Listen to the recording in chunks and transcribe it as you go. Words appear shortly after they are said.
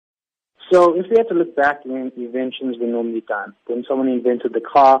So if we had to look back when inventions were normally done, when someone invented the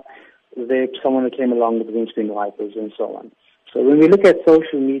car, someone came along with windscreen wipers and so on. So when we look at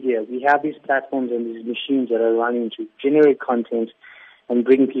social media, we have these platforms and these machines that are running to generate content and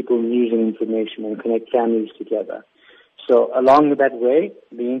bring people news and information and connect families together. So along that way,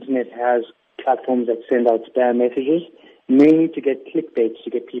 the internet has platforms that send out spam messages, mainly to get clickbaits, to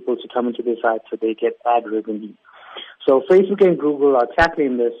get people to come into their site so they get ad revenue. So Facebook and Google are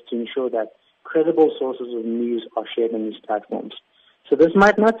tackling this to ensure that credible sources of news are shared on these platforms. So this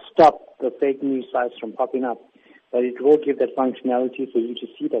might not stop the fake news sites from popping up, but it will give that functionality for you to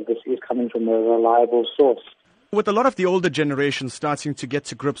see that this is coming from a reliable source. With a lot of the older generation starting to get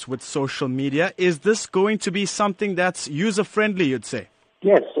to grips with social media, is this going to be something that's user-friendly, you'd say?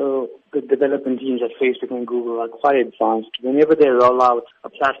 Yes, so the development teams at Facebook and Google are quite advanced. Whenever they roll out a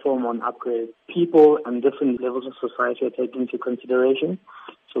platform on upgrade, people and different levels of society are taken into consideration.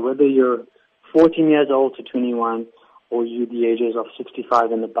 So whether you're 14 years old to 21 or you the ages of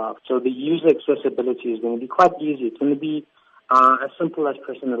 65 and above. So the user accessibility is going to be quite easy. It's going to be as simple as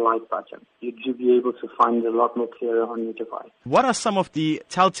pressing the like button. You'd be able to find it a lot more clearer on your device. What are some of the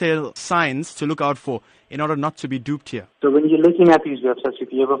telltale signs to look out for in order not to be duped here? So when you're looking at these websites,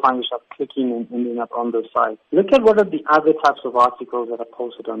 if you ever find yourself clicking and ending up on those sites, look at what are the other types of articles that are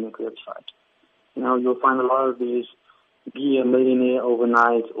posted on your website. You know, you'll find a lot of these, be a millionaire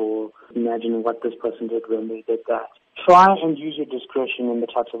overnight, or imagine what this person did when they did that. Try and use your discretion in the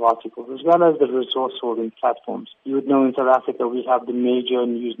types of articles, as well as the resource-holding platforms. You would know in South Africa we have the major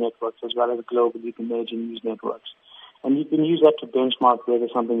news networks, as well as globally the major news networks. And you can use that to benchmark whether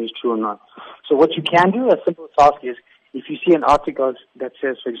something is true or not. So what you can do, a simple task is, if you see an article that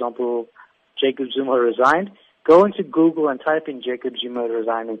says, for example, Jacob Zuma resigned, go into Google and type in Jacob Zuma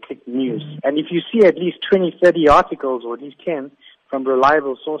resigned and click news. And if you see at least 20, 30 articles, or at least 10 from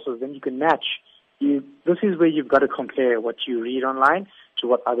reliable sources, then you can match. This is where you've got to compare what you read online to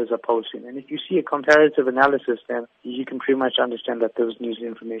what others are posting. And if you see a comparative analysis, then you can pretty much understand that those news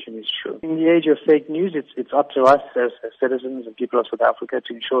information is true. In the age of fake news, it's up to us as citizens and people of South Africa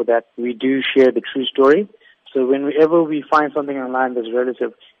to ensure that we do share the true story. So whenever we find something online that's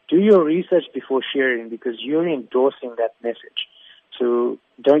relative, do your research before sharing, because you're endorsing that message. So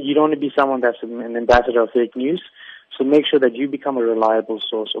you don't want to be someone that's an ambassador of fake news. So make sure that you become a reliable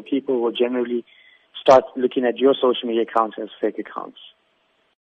source, or people will generally start looking at your social media accounts as fake accounts.